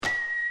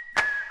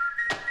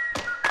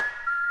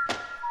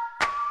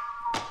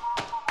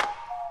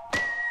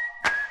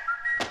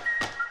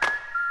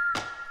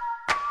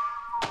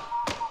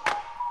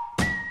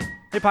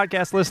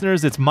podcast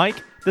listeners, it's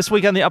Mike. This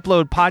week on the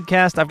Upload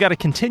Podcast, I've got a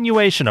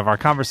continuation of our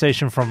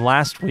conversation from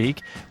last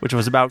week, which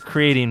was about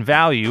creating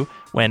value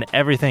when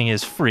everything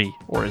is free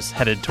or is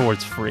headed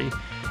towards free.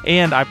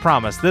 And I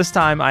promise, this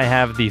time I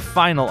have the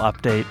final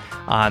update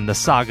on the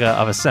saga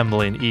of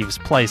assembling Eve's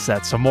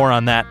playset. So more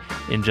on that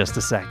in just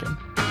a second.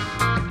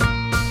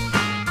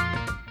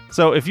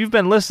 So if you've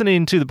been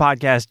listening to the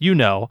podcast, you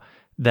know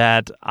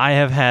that I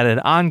have had an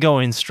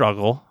ongoing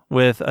struggle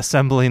with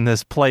assembling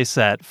this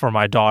playset for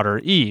my daughter,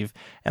 Eve.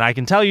 And I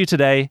can tell you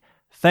today,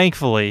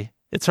 thankfully,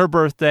 it's her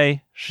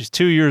birthday. She's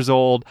 2 years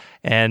old,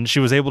 and she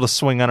was able to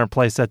swing on her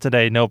playset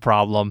today, no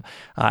problem.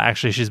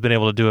 Actually, she's been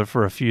able to do it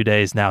for a few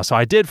days now. So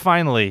I did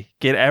finally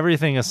get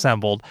everything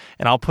assembled,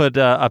 and I'll put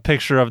a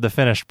picture of the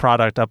finished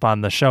product up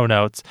on the show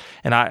notes.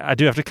 And I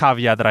do have to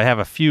caveat that I have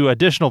a few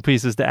additional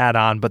pieces to add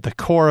on, but the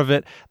core of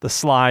it, the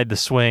slide, the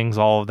swings,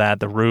 all of that,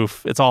 the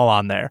roof, it's all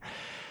on there.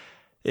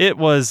 It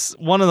was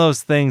one of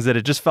those things that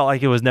it just felt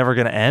like it was never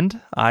going to end.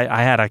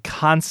 I had a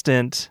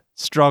constant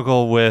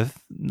struggle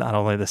with not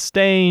only the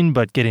stain,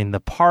 but getting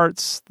the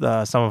parts.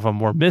 Some of them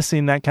were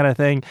missing, that kind of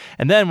thing.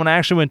 And then when I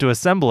actually went to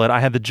assemble it, I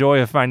had the joy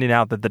of finding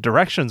out that the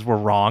directions were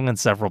wrong in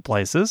several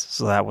places.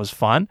 So that was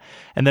fun.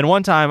 And then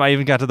one time I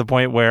even got to the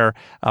point where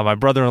my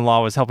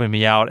brother-in-law was helping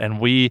me out, and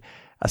we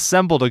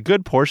assembled a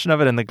good portion of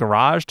it in the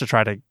garage to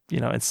try to,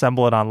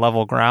 assemble it on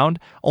level ground,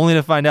 only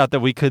to find out that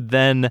we could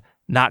then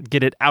not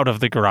get it out of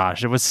the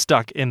garage. It was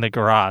stuck in the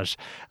garage.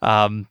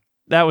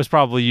 That was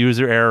probably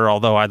user error,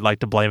 although I'd like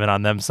to blame it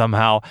on them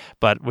somehow.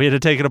 But we had to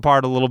take it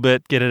apart a little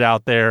bit, get it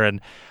out there,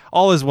 and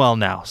all is well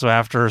now. So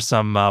after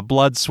some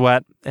blood,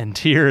 sweat, and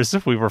tears,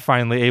 we were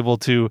finally able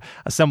to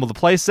assemble the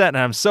playset, and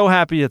I'm so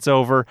happy it's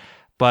over.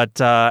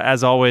 But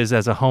as always,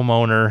 as a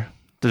homeowner,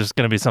 there's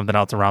going to be something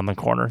else around the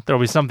corner.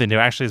 There'll be something new.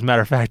 Actually, as a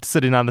matter of fact,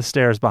 sitting on the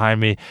stairs behind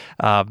me,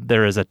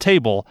 there is a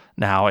table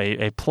now,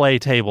 a play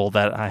table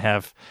that I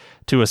have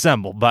to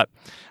assemble. But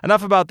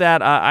enough about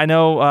that. I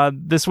know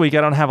this week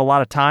I don't have a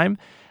lot of time.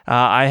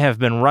 I have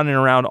been running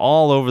around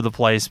all over the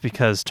place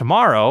because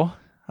tomorrow,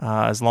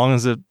 as long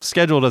as the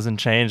schedule doesn't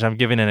change, I'm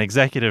giving an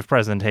executive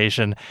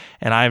presentation,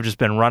 and I've just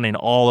been running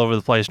all over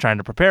the place trying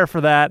to prepare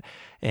for that.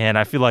 And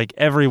I feel like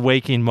every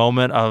waking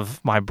moment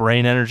of my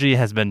brain energy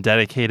has been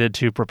dedicated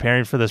to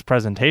preparing for this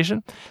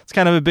presentation. It's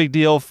kind of a big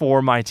deal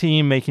for my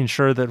team, making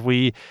sure that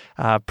we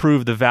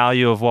prove the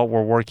value of what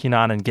we're working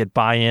on and get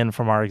buy-in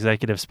from our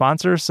executive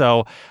sponsor.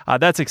 So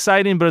that's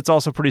exciting, but it's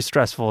also pretty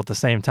stressful at the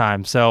same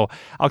time. So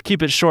I'll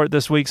keep it short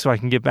this week so I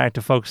can get back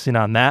to focusing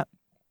on that.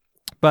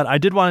 But I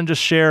did want to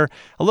just share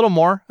a little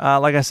more.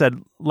 Like I said,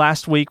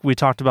 last week we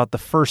talked about the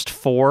first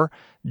 4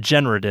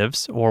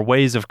 generatives, or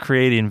ways of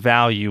creating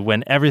value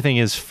when everything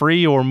is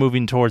free or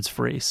moving towards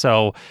free.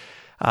 So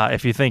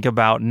if you think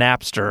about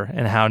Napster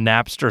and how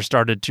Napster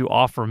started to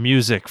offer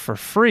music for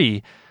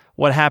free,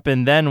 what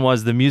happened then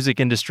was the music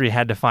industry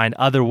had to find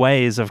other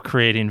ways of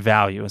creating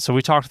value. And so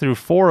we talked through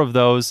 4 of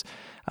those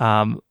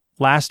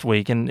last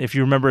week. And if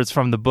you remember, it's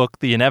from the book,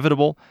 The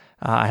Inevitable.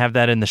 I have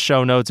that in the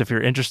show notes if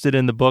you're interested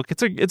in the book.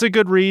 It's a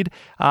good read.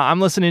 I'm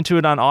listening to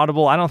it on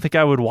Audible. I don't think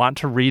I would want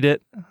to read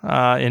it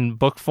in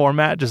book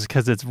format just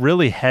because it's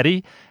really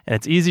heady and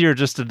it's easier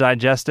just to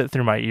digest it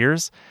through my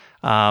ears.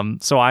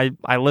 So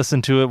I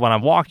listen to it when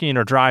I'm walking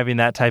or driving,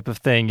 that type of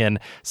thing. And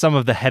some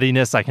of the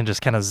headiness I can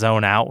just kind of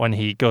zone out when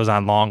he goes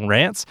on long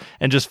rants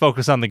and just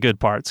focus on the good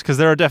parts, because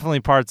there are definitely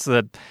parts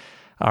that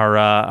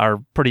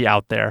are pretty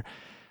out there.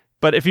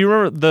 But if you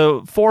remember,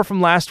 the 4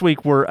 from last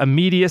week were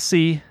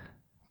immediacy,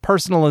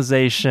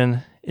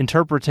 personalization,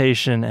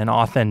 interpretation, and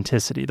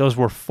authenticity. Those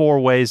were 4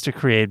 ways to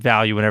create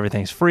value when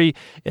everything's free.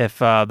 If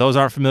those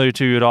aren't familiar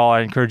to you at all, I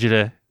encourage you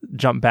to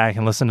jump back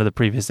and listen to the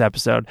previous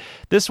episode.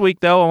 This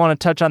week, though, I want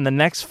to touch on the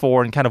next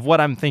 4 and kind of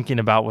what I'm thinking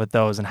about with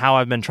those and how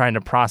I've been trying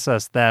to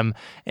process them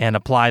and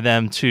apply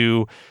them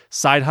to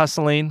side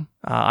hustling,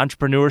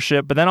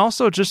 entrepreneurship, but then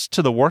also just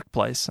to the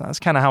workplace. That's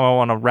kind of how I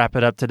want to wrap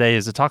it up today,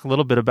 is to talk a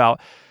little bit about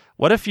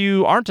what if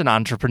you aren't an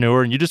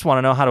entrepreneur and you just want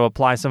to know how to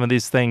apply some of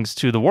these things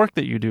to the work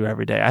that you do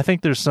every day? I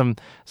think there's some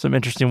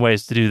interesting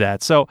ways to do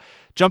that. So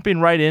jumping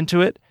right into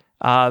it,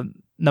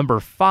 number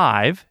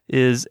 5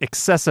 is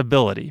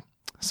accessibility.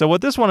 So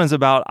what this one is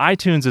about,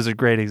 iTunes is a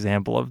great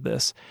example of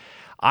this.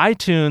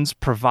 iTunes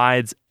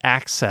provides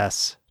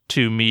access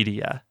to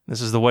media.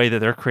 This is the way that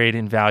they're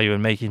creating value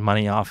and making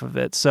money off of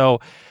it.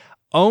 So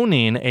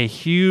owning a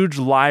huge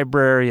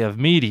library of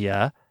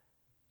media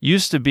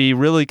used to be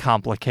really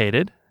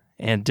complicated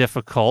and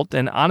difficult,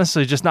 and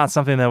honestly just not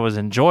something that was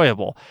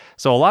enjoyable.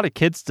 So a lot of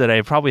kids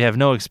today probably have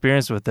no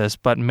experience with this,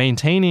 but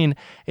maintaining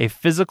a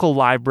physical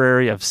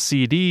library of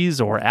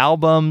CDs or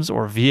albums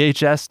or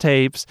VHS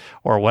tapes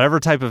or whatever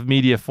type of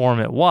media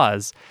form it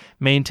was,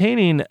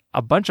 maintaining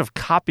a bunch of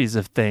copies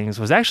of things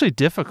was actually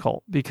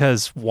difficult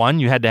because, one,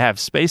 you had to have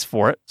space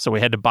for it. So we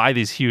had to buy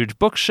these huge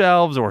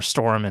bookshelves or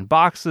store them in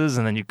boxes,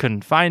 and then you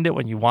couldn't find it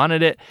when you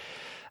wanted it.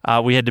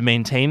 We had to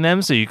maintain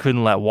them, so you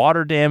couldn't let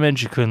water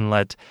damage, you couldn't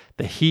let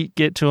the heat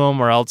get to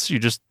them, or else you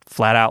just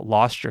flat out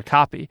lost your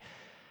copy.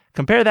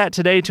 compare that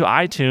today to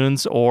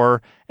iTunes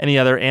or any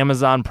other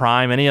Amazon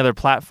Prime, any other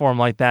platform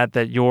like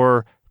that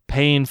you're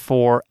paying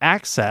for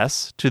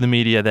access to the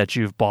media that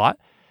you've bought,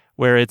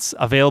 where it's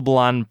available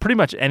on pretty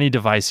much any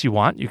device you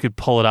want. You could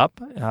pull it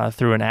up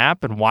through an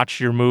app and watch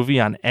your movie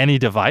on any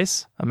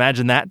device.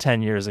 Imagine that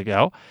 10 years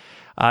ago.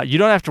 You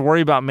don't have to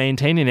worry about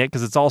maintaining it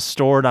because it's all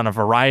stored on a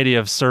variety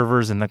of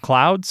servers in the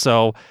cloud.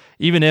 So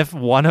even if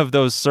one of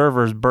those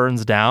servers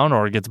burns down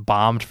or gets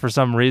bombed for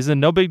some reason,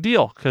 no big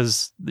deal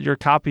because your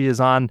copy is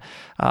on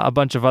a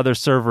bunch of other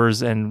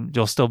servers and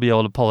you'll still be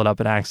able to pull it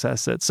up and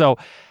access it. So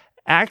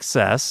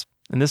access,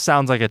 and this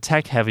sounds like a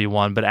tech-heavy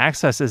one, but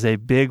access is a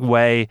big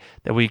way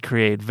that we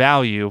create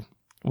value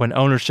when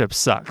ownership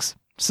sucks.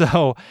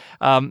 So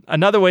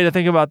another way to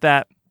think about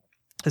that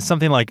is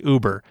something like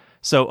Uber.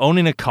 So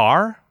owning a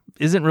car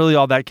isn't really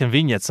all that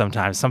convenient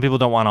sometimes. Some people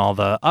don't want all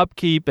the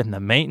upkeep and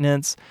the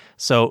maintenance.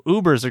 So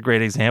Uber is a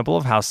great example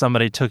of how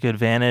somebody took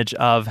advantage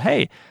of,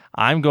 hey,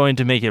 I'm going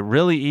to make it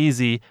really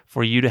easy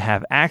for you to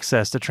have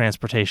access to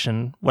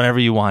transportation whenever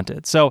you want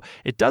it. So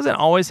it doesn't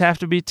always have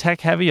to be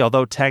tech heavy,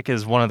 although tech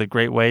is one of the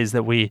great ways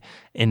that we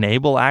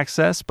enable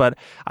access. But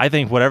I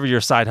think whatever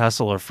your side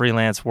hustle or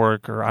freelance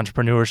work or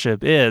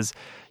entrepreneurship is,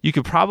 you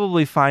could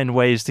probably find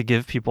ways to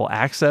give people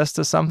access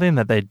to something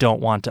that they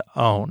don't want to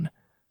own.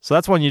 So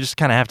that's one you just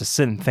kind of have to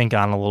sit and think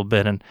on a little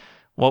bit. And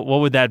what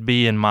would that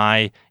be in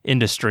my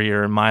industry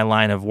or in my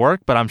line of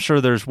work? But I'm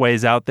sure there's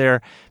ways out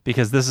there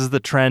because this is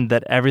the trend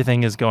that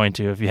everything is going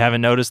to. If you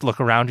haven't noticed, look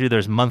around you.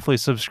 There's monthly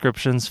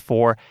subscriptions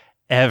for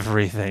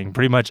everything.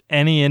 Pretty much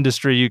any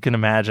industry you can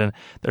imagine,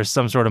 there's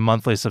some sort of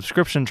monthly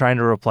subscription trying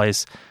to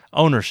replace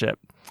ownership.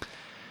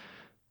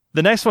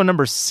 The next one,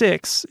 number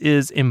 6,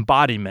 is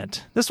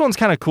embodiment. This one's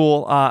kind of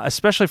cool,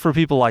 especially for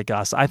people like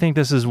us. I think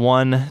this is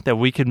one that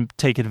we can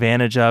take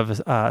advantage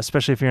of,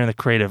 especially if you're in the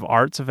creative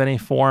arts of any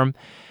form.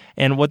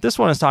 And what this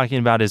one is talking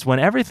about is when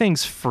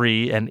everything's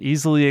free and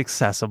easily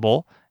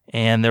accessible,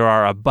 and there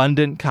are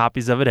abundant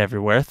copies of it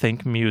everywhere,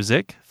 think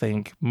music,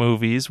 think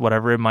movies,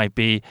 whatever it might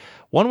be,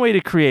 one way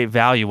to create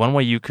value, one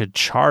way you could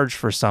charge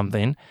for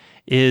something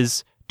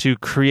is to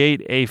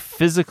create a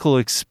physical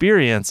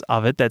experience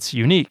of it that's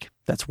unique,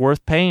 that's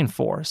worth paying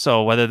for.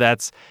 So whether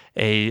that's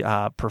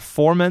a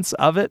performance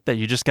of it that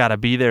you just got to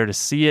be there to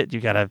see it, you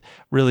got to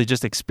really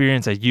just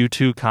experience a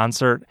U2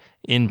 concert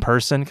in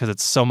person because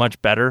it's so much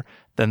better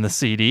than the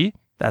CD.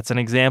 That's an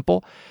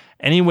example.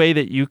 Any way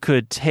that you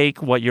could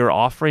take what you're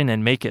offering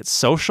and make it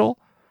social.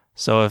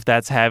 So if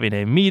that's having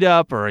a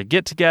meetup or a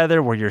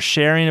get-together where you're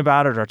sharing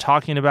about it or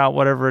talking about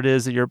whatever it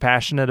is that you're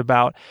passionate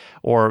about,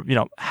 or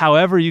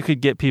however you could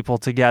get people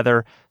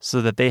together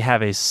so that they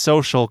have a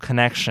social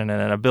connection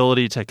and an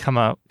ability to come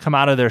out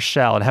of their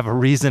shell and have a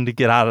reason to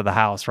get out of the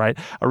house, right?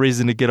 A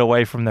reason to get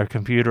away from their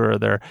computer or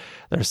their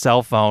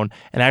cell phone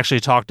and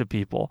actually talk to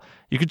people.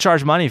 You could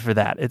charge money for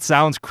that. It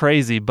sounds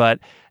crazy, but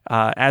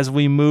as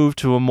we move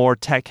to a more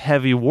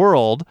tech-heavy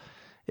world,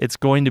 it's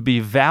going to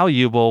be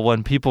valuable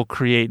when people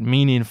create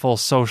meaningful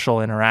social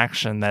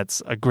interaction.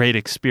 That's a great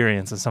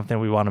experience and something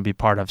we want to be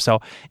part of. So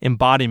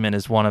embodiment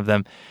is one of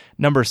them.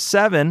 Number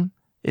 7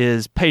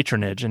 is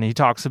patronage, and he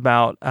talks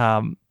about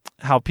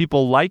how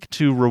people like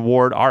to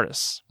reward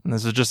artists. And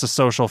this is just a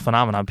social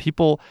phenomenon.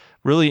 People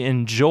really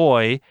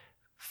enjoy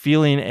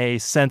feeling a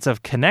sense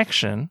of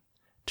connection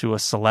to a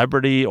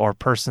celebrity or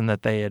person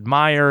that they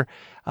admire.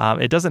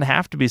 It doesn't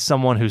have to be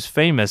someone who's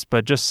famous,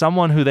 but just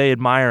someone who they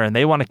admire and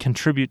they want to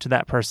contribute to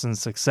that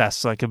person's success.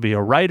 So it could be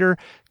a writer,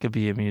 it could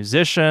be a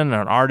musician,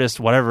 or an artist,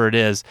 whatever it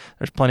is.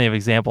 There's plenty of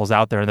examples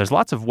out there. And there's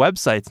lots of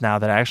websites now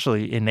that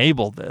actually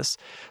enable this.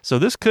 So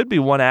this could be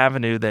one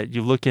avenue that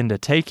you look into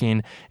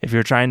taking if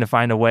you're trying to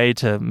find a way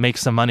to make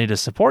some money to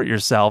support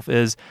yourself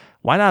is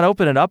why not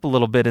open it up a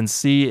little bit and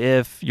see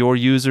if your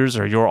users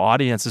or your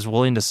audience is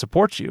willing to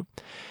support you.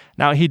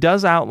 Now, he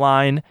does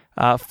outline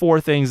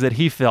 4 things that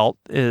he felt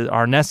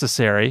are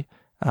necessary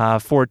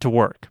for it to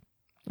work.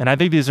 And I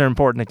think these are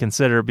important to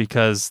consider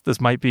because this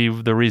might be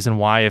the reason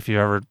why if you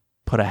ever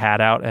put a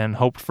hat out and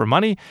hoped for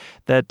money,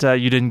 that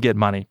you didn't get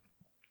money.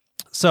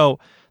 So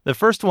the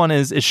first one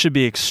is it should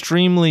be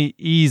extremely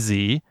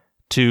easy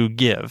to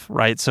give,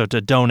 right? So to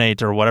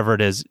donate or whatever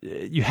it is,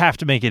 you have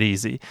to make it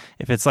easy.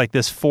 If it's like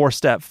this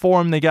 4-step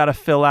form they got to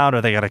fill out or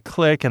they got to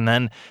click and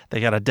then they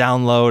got to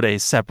download a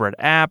separate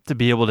app to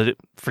be able to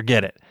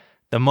forget it.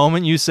 The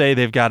moment you say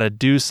they've got to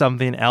do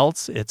something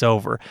else, it's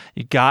over.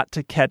 You got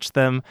to catch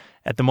them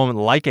at the moment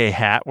like a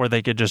hat where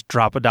they could just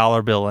drop a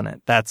 $1 bill in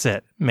it. That's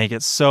it. Make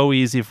it so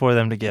easy for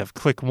them to give.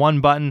 Click one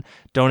button,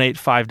 donate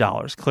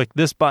 $5. Click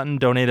this button,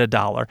 donate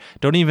 $1.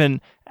 Don't even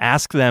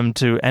ask them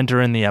to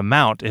enter in the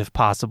amount if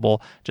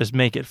possible. Just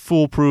make it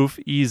foolproof,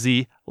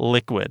 easy,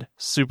 liquid.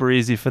 Super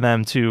easy for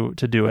them to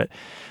do it.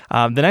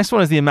 The next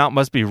one is the amount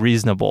must be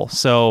reasonable.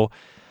 So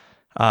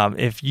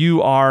If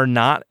you are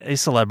not a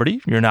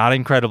celebrity, you're not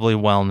incredibly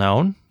well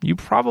known, you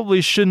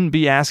probably shouldn't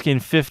be asking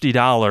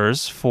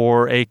 $50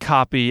 for a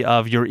copy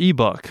of your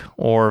ebook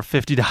or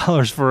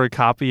 $50 for a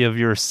copy of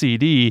your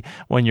CD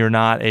when you're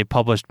not a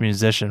published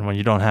musician, when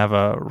you don't have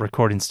a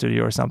recording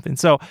studio or something.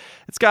 So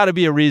it's got to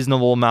be a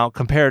reasonable amount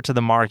compared to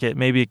the market.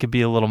 Maybe it could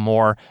be a little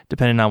more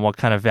depending on what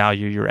kind of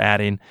value you're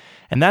adding.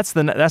 And that's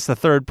the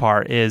third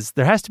part, is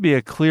there has to be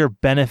a clear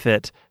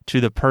benefit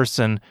to the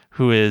person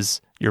who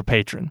is your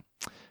patron.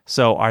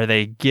 So are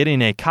they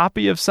getting a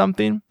copy of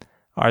something?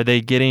 Are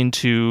they getting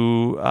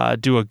to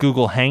do a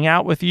Google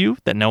Hangout with you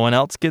that no one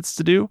else gets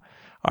to do?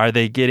 Are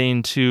they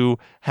getting to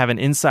have an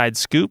inside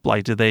scoop?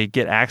 Like, do they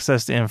get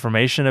access to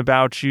information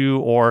about you?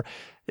 Or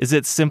is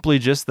it simply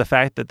just the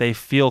fact that they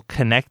feel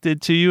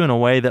connected to you in a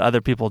way that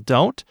other people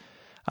don't?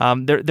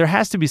 There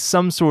has to be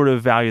some sort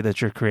of value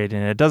that you're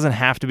creating. It doesn't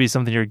have to be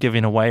something you're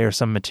giving away or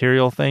some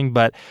material thing,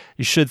 but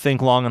you should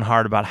think long and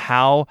hard about,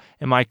 how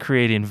am I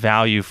creating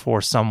value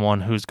for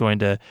someone who's going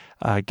to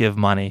give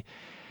money?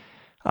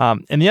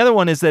 And the other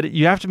one is that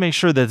you have to make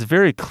sure that it's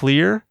very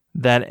clear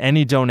that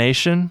any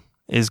donation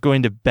is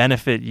going to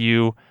benefit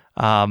you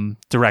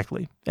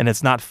directly, and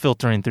it's not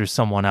filtering through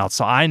someone else.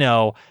 So I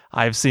know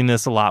I've seen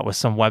this a lot with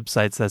some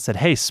websites that said,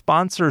 hey,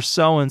 sponsor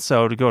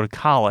so-and-so to go to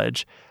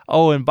college.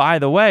 Oh, and by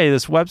the way,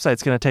 this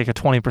website's going to take a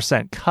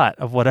 20% cut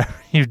of whatever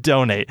you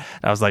donate.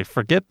 And I was like,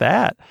 forget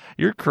that.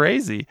 You're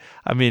crazy.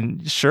 I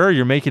mean, sure,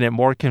 you're making it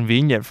more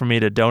convenient for me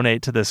to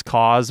donate to this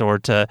cause or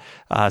to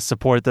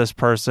support this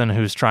person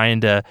who's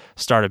trying to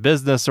start a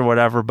business or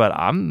whatever, but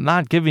I'm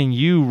not giving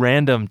you,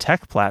 random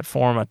tech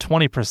platform, a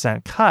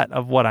 20% cut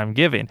of what I'm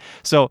giving.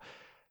 So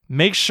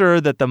make sure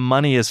that the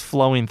money is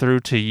flowing through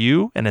to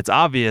you, and it's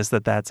obvious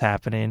that that's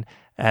happening,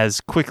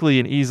 as quickly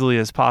and easily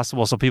as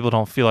possible, so people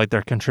don't feel like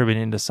they're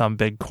contributing to some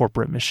big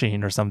corporate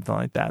machine or something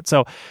like that.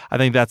 So I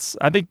think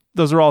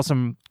those are all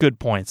some good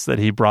points that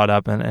he brought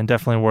up, and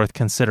definitely worth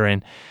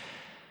considering.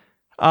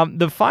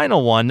 The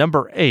final one,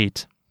 number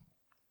 8,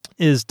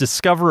 is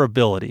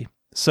discoverability.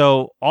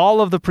 So all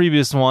of the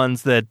previous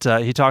ones that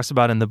he talks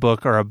about in the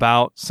book are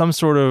about some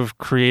sort of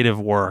creative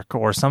work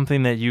or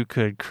something that you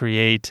could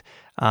create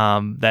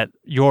that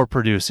you're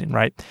producing,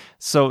 right?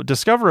 So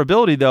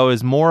discoverability, though,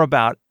 is more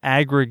about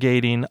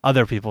aggregating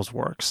other people's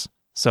works.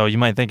 So you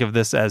might think of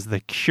this as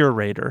the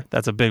curator.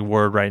 That's a big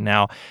word right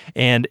now.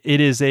 And it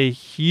is a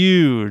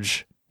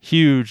huge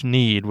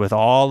need with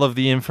all of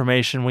the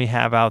information we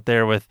have out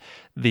there, with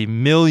the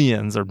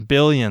millions or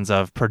billions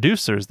of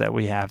producers that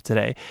we have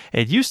today.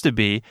 It used to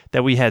be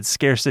that we had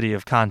scarcity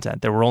of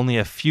content. There were only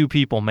a few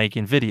people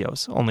making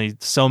videos. Only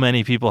so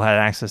many people had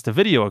access to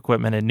video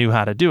equipment and knew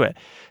how to do it.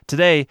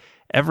 Today,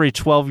 every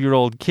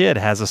 12-year-old kid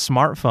has a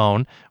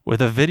smartphone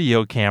with a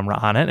video camera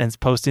on it and is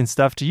posting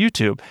stuff to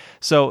YouTube.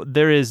 So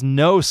there is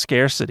no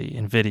scarcity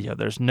in video.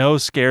 There's no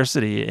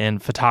scarcity in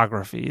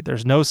photography.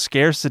 There's no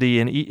scarcity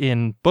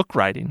in book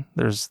writing.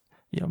 There's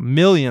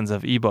millions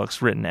of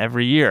ebooks written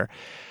every year.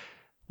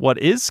 What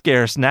is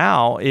scarce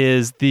now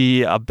is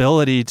the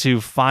ability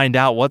to find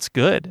out what's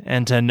good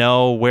and to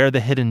know where the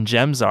hidden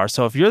gems are.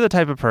 So if you're the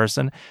type of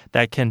person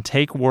that can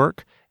take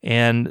work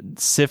and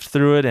sift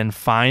through it and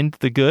find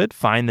the good,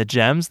 find the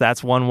gems,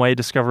 that's one way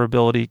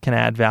discoverability can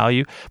add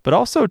value. But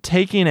also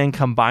taking and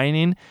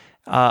combining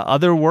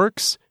other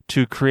works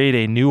to create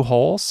a new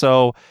whole.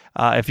 So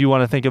if you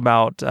want to think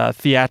about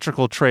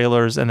theatrical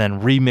trailers and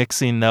then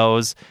remixing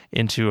those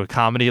into a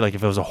comedy, like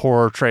if it was a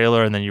horror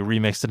trailer and then you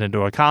remixed it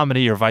into a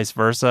comedy or vice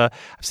versa,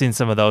 I've seen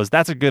some of those.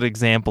 That's a good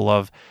example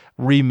of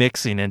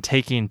remixing and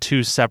taking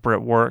two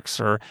separate works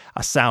or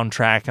a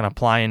soundtrack and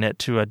applying it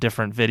to a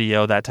different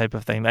video, that type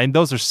of thing. And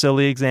those are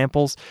silly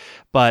examples,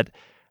 but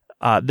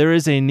there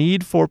is a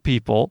need for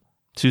people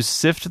to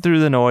sift through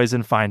the noise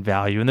and find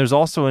value. And there's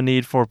also a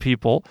need for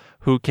people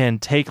who can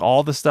take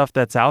all the stuff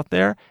that's out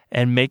there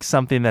and make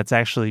something that's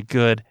actually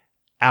good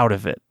out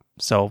of it.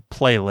 So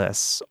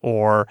playlists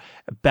or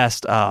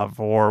best of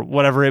or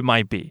whatever it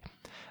might be.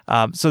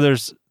 So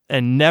there's a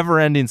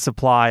never-ending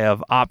supply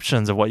of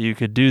options of what you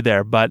could do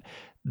there. But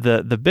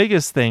the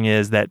biggest thing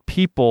is that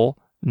people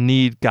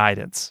need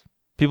guidance.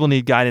 People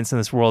need guidance in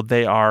this world.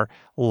 They are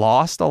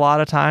lost a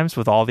lot of times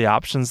with all the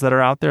options that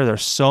are out there.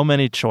 There's so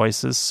many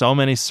choices, so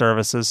many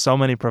services, so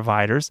many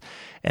providers,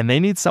 and they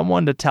need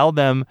someone to tell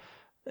them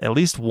at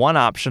least one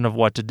option of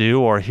what to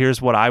do, or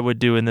here's what I would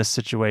do in this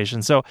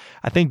situation. So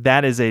I think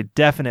that is a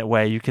definite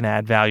way you can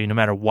add value no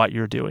matter what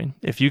you're doing.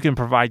 If you can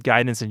provide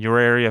guidance in your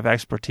area of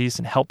expertise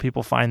and help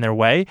people find their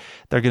way,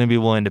 they're going to be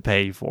willing to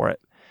pay you for it.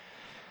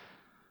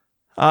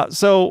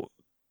 So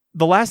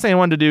the last thing I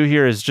wanted to do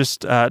here is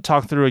just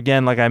talk through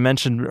again, like I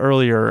mentioned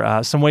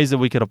earlier, some ways that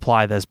we could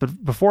apply this.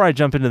 But before I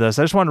jump into this,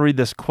 I just want to read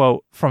this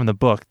quote from the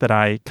book that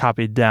I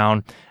copied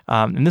down.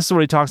 And this is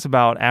what he talks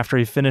about after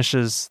he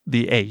finishes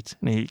the 8.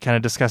 And he kind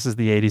of discusses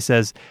the 8. He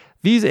says,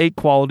 "These 8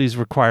 qualities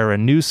require a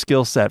new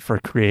skill set for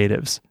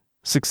creatives.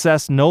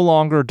 Success no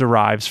longer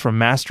derives from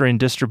mastering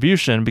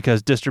distribution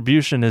because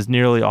distribution is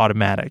nearly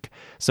automatic.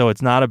 So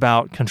it's not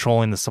about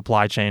controlling the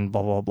supply chain,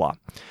 blah, blah, blah.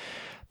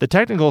 The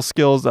technical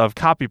skills of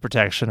copy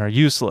protection are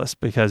useless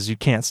because you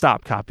can't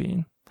stop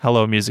copying.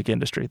 Hello, music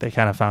industry. They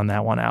kind of found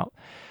that one out.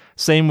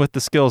 Same with the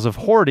skills of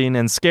hoarding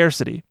and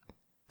scarcity.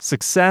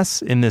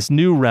 Success in this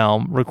new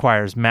realm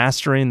requires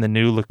mastering the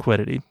new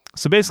liquidity.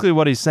 So basically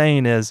what he's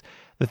saying is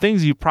the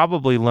things you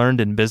probably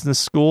learned in business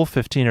school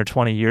 15 or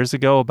 20 years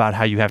ago about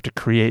how you have to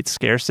create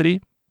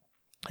scarcity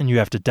and you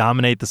have to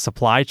dominate the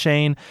supply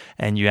chain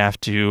and you have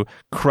to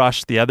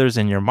crush the others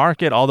in your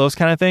market, all those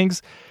kind of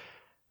things,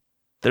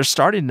 they're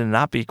starting to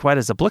not be quite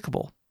as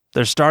applicable.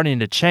 They're starting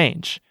to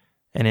change.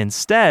 And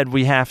instead,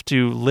 we have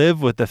to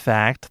live with the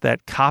fact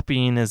that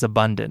copying is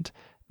abundant,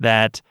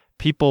 that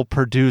people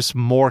produce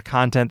more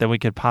content than we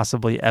could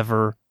possibly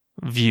ever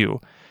view,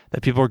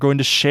 that people are going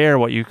to share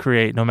what you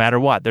create no matter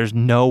what. There's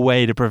no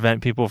way to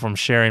prevent people from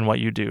sharing what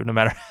you do. No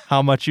matter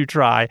how much you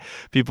try,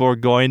 people are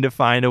going to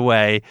find a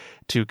way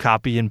to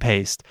copy and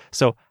paste.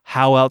 So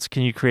how else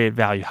can you create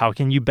value? How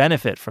can you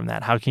benefit from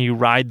that? How can you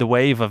ride the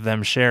wave of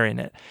them sharing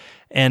it?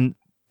 And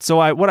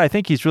so what I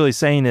think he's really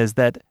saying is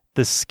that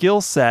the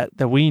skill set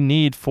that we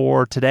need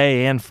for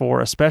today and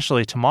for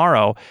especially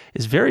tomorrow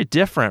is very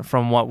different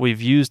from what we've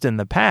used in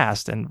the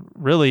past and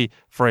really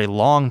for a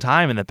long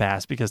time in the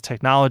past because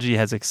technology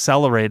has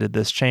accelerated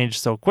this change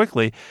so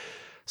quickly.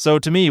 So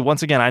to me,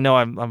 once again, I know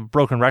I'm a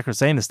broken record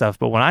saying this stuff,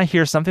 but when I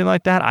hear something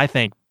like that, I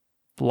think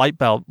light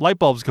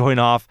bulbs going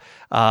off,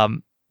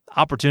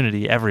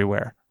 opportunity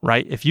everywhere,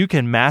 right? If you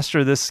can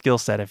master this skill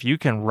set, if you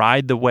can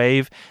ride the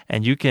wave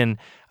and you can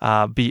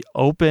be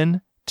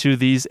open to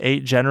these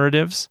 8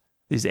 generatives,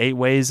 these 8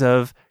 ways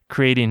of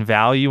creating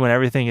value when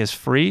everything is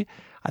free,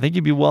 I think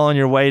you'd be well on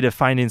your way to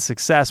finding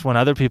success when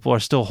other people are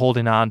still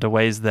holding on to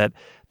ways that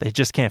they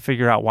just can't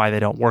figure out why they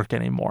don't work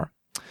anymore.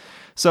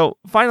 So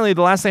finally,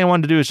 the last thing I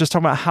wanted to do is just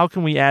talk about how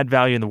can we add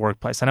value in the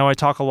workplace. I know I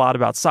talk a lot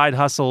about side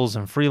hustles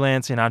and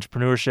freelancing,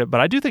 entrepreneurship, but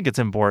I do think it's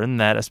important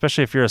that,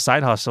 especially if you're a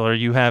side hustler,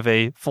 you have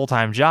a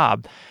full-time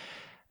job.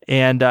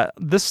 And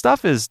this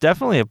stuff is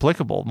definitely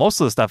applicable.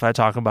 Most of the stuff I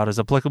talk about is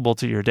applicable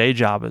to your day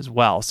job as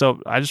well.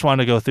 So I just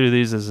wanted to go through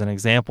these as an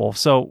example.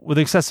 So with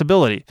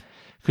accessibility,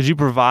 could you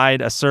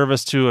provide a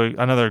service to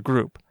another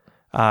group?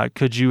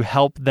 Could you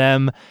help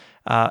them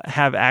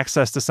have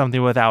access to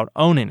something without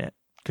owning it?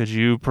 Could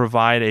you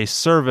provide a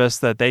service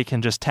that they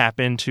can just tap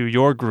into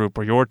your group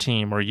or your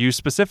team or you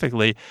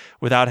specifically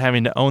without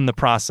having to own the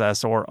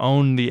process or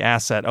own the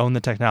asset, own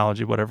the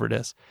technology, whatever it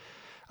is?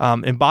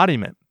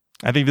 Embodiment.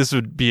 I think this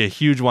would be a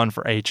huge one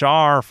for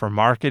HR, for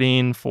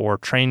marketing, for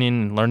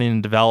training and learning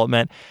and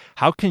development.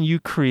 How can you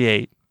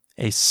create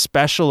a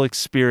special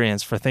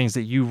experience for things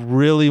that you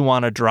really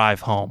want to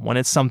drive home when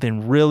it's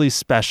something really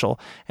special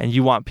and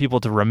you want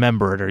people to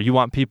remember it or you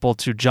want people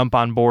to jump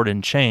on board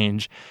and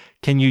change?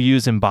 Can you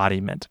use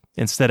embodiment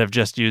instead of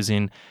just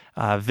using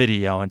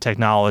video and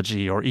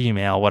technology or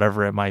email,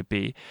 whatever it might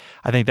be?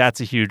 I think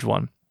that's a huge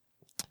one.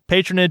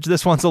 Patronage,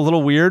 this one's a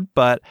little weird,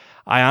 but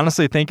I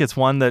honestly think it's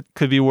one that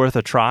could be worth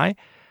a try.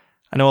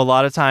 I know a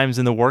lot of times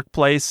in the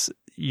workplace,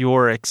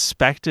 you're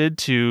expected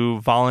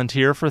to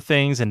volunteer for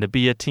things and to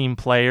be a team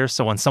player.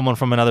 So when someone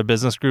from another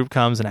business group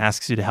comes and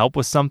asks you to help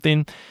with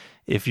something,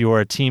 if you're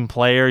a team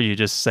player, you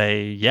just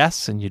say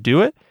yes and you do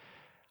it.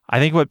 I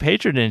think what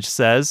patronage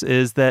says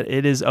is that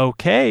it is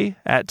okay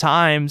at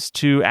times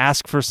to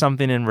ask for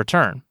something in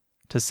return.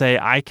 To say,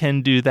 I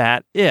can do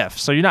that if.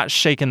 So you're not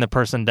shaking the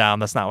person down.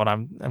 That's not what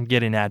I'm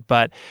getting at.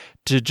 But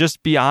to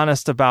just be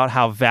honest about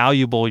how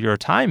valuable your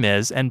time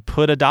is and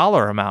put a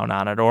dollar amount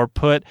on it or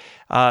put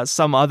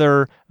some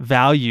other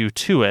value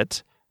to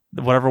it,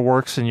 whatever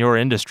works in your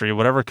industry,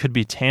 whatever could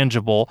be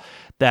tangible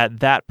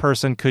that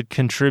person could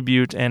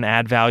contribute and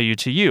add value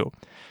to you.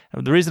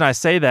 The reason I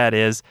say that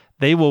is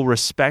they will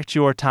respect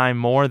your time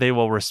more, they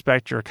will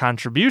respect your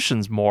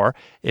contributions more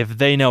if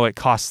they know it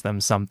costs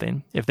them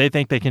something. If they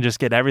think they can just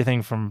get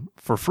everything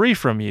for free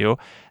from you,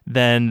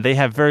 then they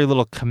have very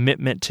little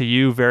commitment to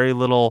you, very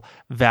little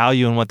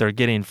value in what they're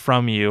getting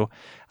from you.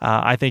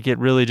 I think it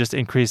really just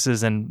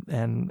increases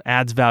and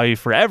adds value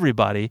for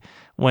everybody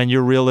when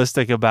you're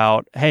realistic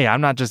about, hey,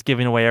 I'm not just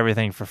giving away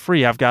everything for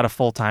free. I've got a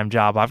full-time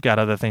job. I've got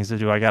other things to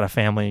do. I got a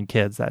family and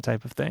kids, that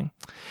type of thing.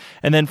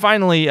 And then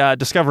finally,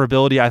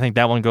 discoverability. I think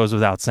that one goes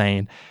without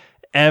saying.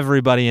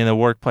 Everybody in the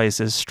workplace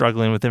is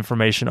struggling with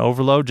information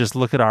overload. Just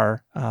look at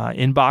our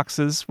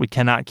inboxes. We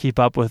cannot keep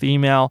up with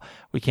email.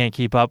 We can't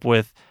keep up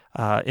with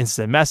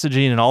instant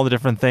messaging and all the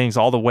different things,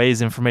 all the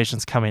ways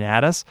information's coming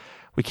at us.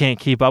 We can't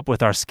keep up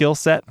with our skill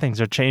set.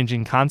 Things are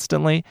changing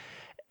constantly.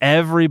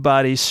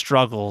 Everybody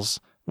struggles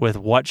with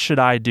what should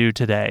I do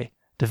today.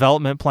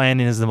 Development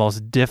planning is the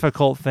most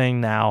difficult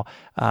thing now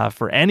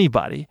for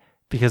anybody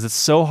because it's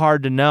so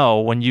hard to know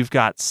when you've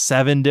got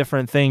 7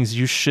 different things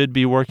you should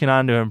be working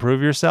on to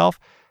improve yourself.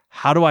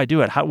 How do I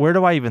do it? Where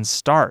do I even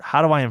start?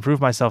 How do I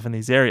improve myself in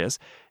these areas?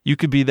 You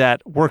could be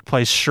that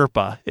workplace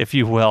Sherpa, if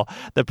you will,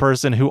 the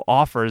person who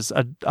offers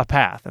a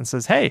path and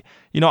says, hey,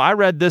 I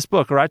read this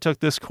book or I took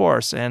this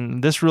course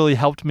and this really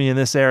helped me in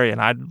this area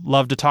and I'd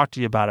love to talk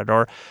to you about it.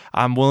 Or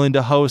I'm willing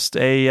to host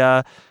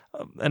an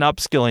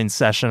upskilling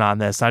session on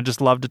this. I'd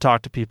just love to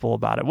talk to people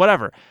about it.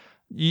 Whatever.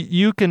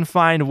 you can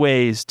find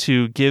ways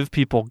to give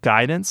people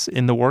guidance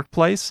in the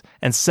workplace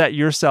and set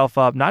yourself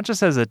up not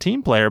just as a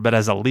team player, but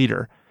as a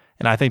leader.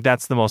 And I think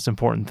that's the most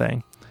important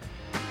thing.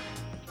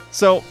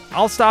 So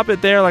I'll stop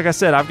it there. Like I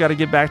said, I've got to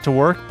get back to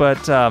work.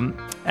 But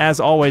as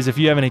always, if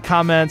you have any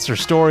comments or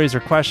stories or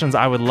questions,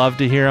 I would love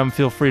to hear them.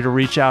 Feel free to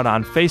reach out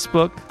on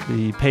Facebook.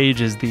 The page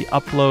is The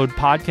Upload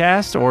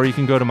Podcast, or you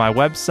can go to my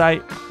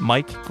website,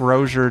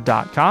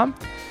 MikeGrozier.com.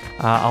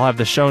 I'll have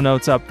the show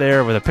notes up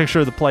there with a picture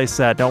of the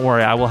playset. Don't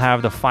worry, I will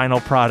have the final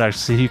product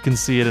so you can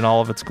see it in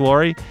all of its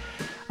glory.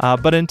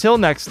 But until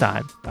next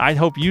time, I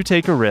hope you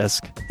take a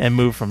risk and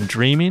move from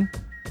dreaming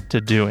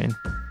to doing.